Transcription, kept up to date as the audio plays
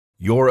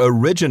Your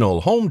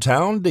original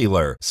hometown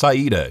dealer,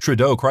 Saida,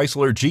 Trudeau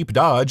Chrysler Jeep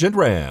Dodge and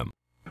Ram.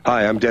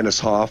 Hi, I'm Dennis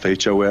Hoff,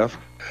 HOF,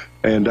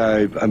 and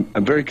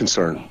I'm very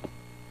concerned.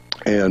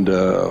 And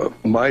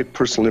my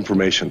personal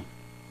information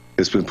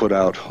has been put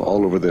out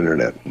all over the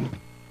internet.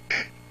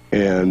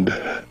 And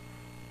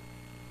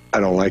I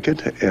don't like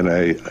it, and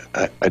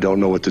I don't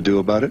know what to do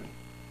about it.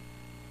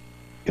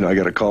 You know, I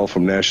got a call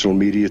from national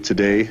media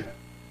today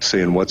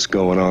saying what's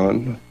going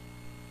on.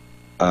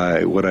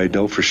 What I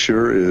know for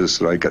sure is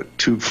that I got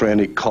 2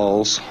 frantic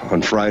calls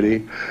on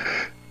Friday.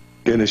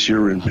 Dennis,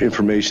 your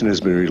information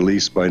has been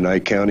released by Nye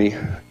County,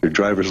 your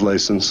driver's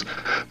license,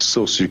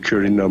 social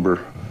security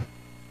number,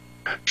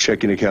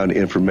 checking account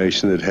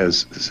information that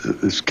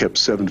has kept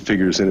 7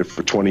 figures in it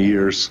for 20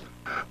 years,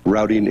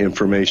 routing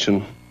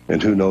information,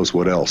 and who knows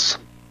what else.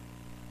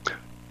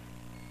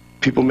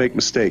 People make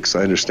mistakes,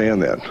 I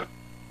understand that.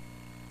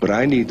 But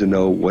I need to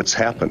know what's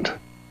happened.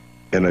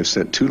 And I've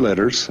sent 2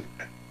 letters,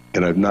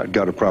 and I've not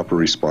got a proper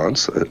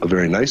response, a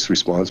very nice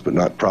response, but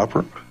not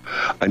proper.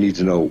 I need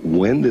to know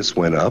when this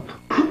went up.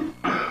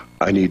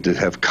 I need to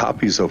have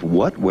copies of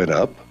what went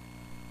up,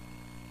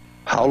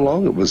 how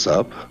long it was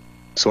up,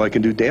 so I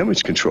can do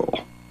damage control.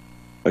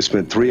 I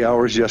spent 3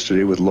 hours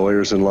yesterday with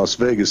lawyers in Las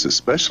Vegas that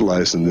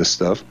specialize in this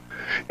stuff,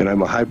 and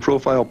I'm a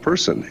high-profile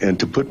person, and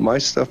to put my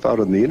stuff out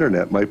on the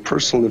internet, my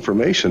personal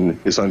information,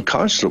 is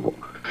unconscionable.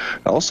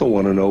 I also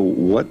want to know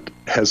what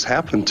has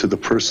happened to the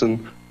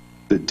person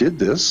that did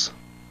this,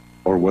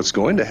 or what's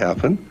going to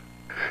happen,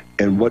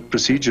 and what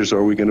procedures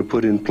are we going to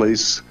put in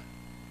place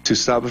to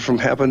stop it from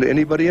happening to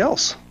anybody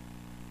else.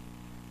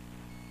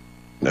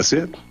 That's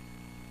it.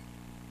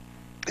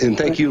 And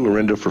thank you,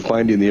 Lorinda, for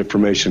finding the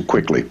information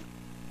quickly.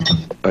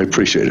 I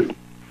appreciate it.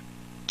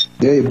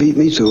 Yeah, you beat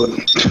me to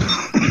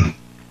it.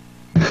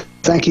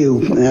 Thank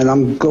you, and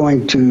I'm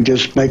going to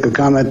just make a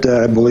comment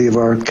that I believe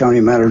our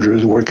county manager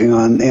is working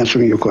on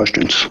answering your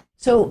questions.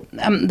 So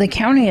the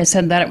county has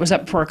said that it was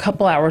up for a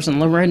couple hours, and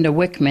Lorinda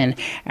Wickman,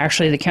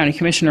 actually the county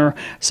commissioner,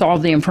 saw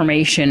the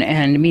information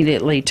and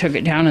immediately took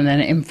it down and then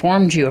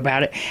informed you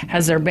about it.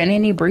 Has there been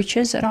any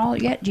breaches at all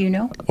yet? Do you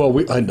know? Well,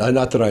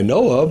 not that I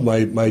know of.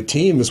 My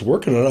team is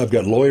working on it. I've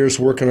got lawyers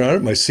working on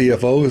it. My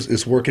CFO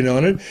is working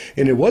on it.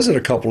 And it wasn't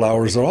a couple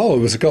hours at all. It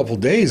was a couple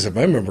days, if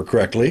I remember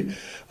correctly.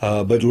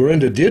 But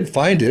Lorinda did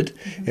find it,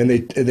 and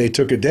they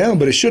took it down.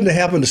 But it shouldn't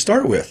have happened to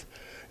start with.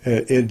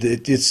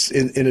 It's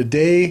in a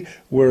day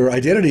where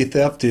identity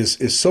theft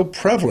is so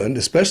prevalent,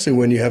 especially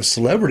when you have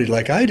celebrity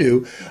like I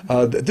do.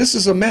 This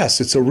is a mess.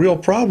 It's a real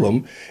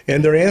problem.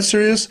 And their answer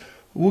is,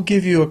 we'll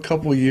give you a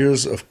couple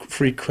years of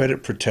free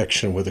credit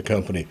protection with the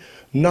company.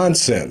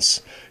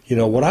 Nonsense. You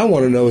know, what I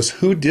want to know is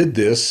who did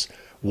this,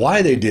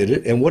 why they did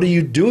it, and what are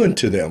you doing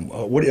to them?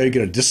 Are you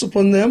going to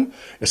discipline them?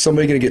 Is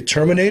somebody going to get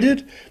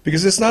terminated?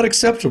 Because it's not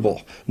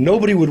acceptable.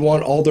 Nobody would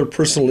want all their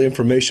personal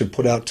information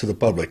put out to the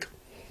public.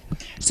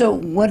 So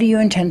what do you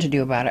intend to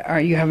do about it? Are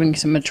you having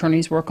some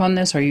attorneys work on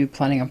this? Are you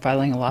planning on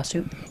filing a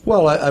lawsuit?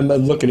 Well, I'm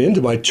looking into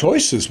my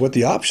choices, what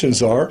the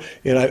options are,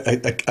 and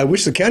I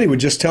wish the county would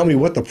just tell me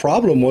what the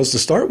problem was to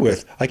start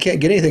with. I can't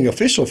get anything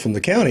official from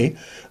the county.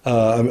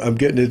 I'm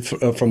getting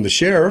it from the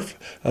sheriff,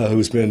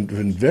 who's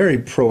been very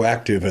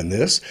proactive in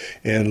this,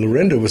 and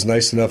Lorinda was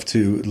nice enough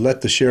to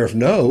let the sheriff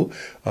know,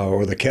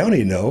 or the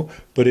county know,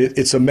 but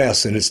it's a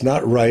mess, and it's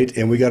not right,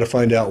 and we got to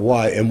find out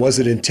why. And was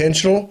it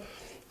intentional?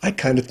 I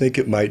kind of think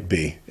it might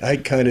be.